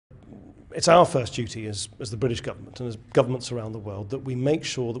It's our first duty as the British government and as governments around the world that we make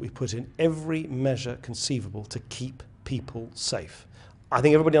sure that we put in every measure conceivable to keep people safe. I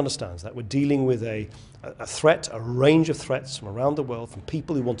think everybody understands that. We're dealing with a threat, a range of threats from around the world, from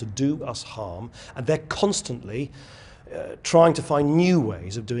people who want to do us harm, and they're constantly trying to find new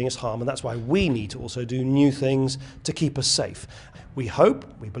ways of doing us harm, and that's why we need to also do new things to keep us safe. We hope,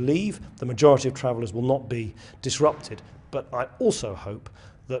 we believe, the majority of travellers will not be disrupted, but I also hope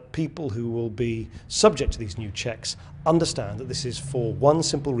that people who will be subject to these new checks understand that this is for one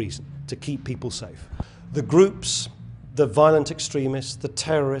simple reason: to keep people safe. The groups, the violent extremists, the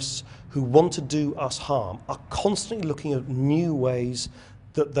terrorists who want to do us harm are constantly looking at new ways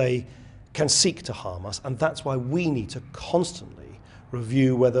that they can seek to harm us, and that's why we need to constantly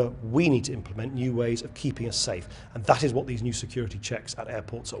review whether we need to implement new ways of keeping us safe, and that is what these new security checks at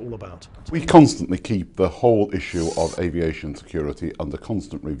airports are all about. We constantly keep the whole issue of aviation security under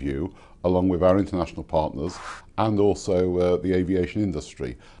constant review, along with our international partners and also the aviation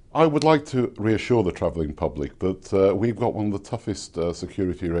industry. I would like to reassure the travelling public that we've got one of the toughest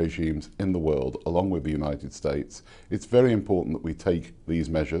security regimes in the world, along with the United States. It's very important that we take these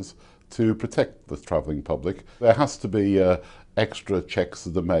measures to protect the travelling public. There has to be extra checks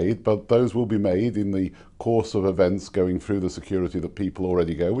that are made, but those will be made in the course of events going through the security that people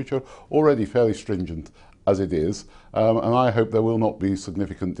already go, which are already fairly stringent as it is, and I hope there will not be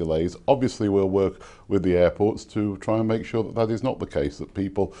significant delays. Obviously we'll work with the airports to try and make sure that that is not the case, that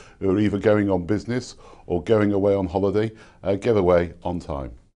people who are either going on business or going away on holiday get away on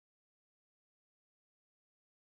time.